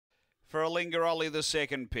for Alingarolli, the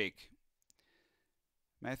second pick.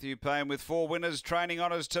 Matthew Payne with 4 winners training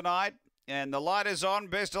honours tonight. And the light is on.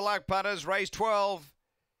 Best of luck, punters. Race 12.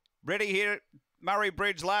 Ready here at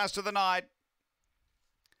Murray-Bridge, last of the night.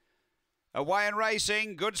 Away and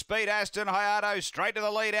racing, good speed, Aston Hayato straight to the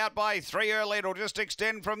lead, out by 3 early. It'll just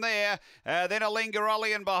extend from there. Then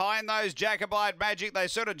Alingarolli, and behind those Jacobite Magic. They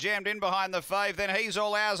sort of jammed in behind the fave. Then He's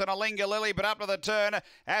All Ours and Alinga Lily, but up to the turn.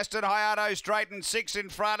 Aston Hayato straight and 6 in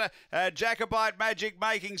front. Jacobite Magic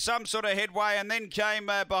making some sort of headway, and then came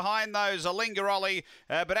behind those Alingarolli,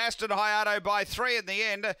 but Aston Hayato by 3 in the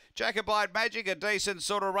end. Jacobite Magic a decent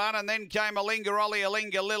sort of run, and then came Alingarolli,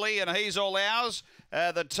 Alinga Lily, and He's All Ours.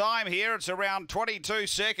 The time here, it's around 22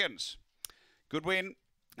 seconds. Good win.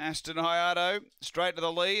 Aston Hayato straight to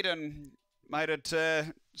the lead and made it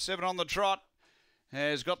 7 on the trot.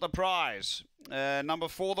 Has got the prize. Number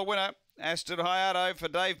 4, the winner. Aston Hayato for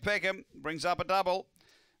Dave Peckham. Brings up a double.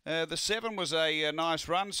 The 7 was a nice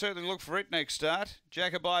run. Certainly look for it next start.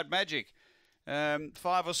 Jacobite Magic. 5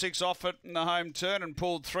 or 6 off it in the home turn and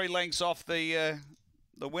pulled 3 lengths off the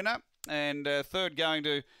winner. And third going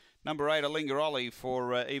to number 8, Alingarolli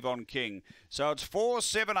for Yvonne King. So it's 4,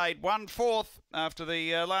 7, 8, 1 4th after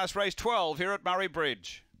the last race 12 here at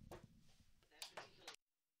Murray-Bridge.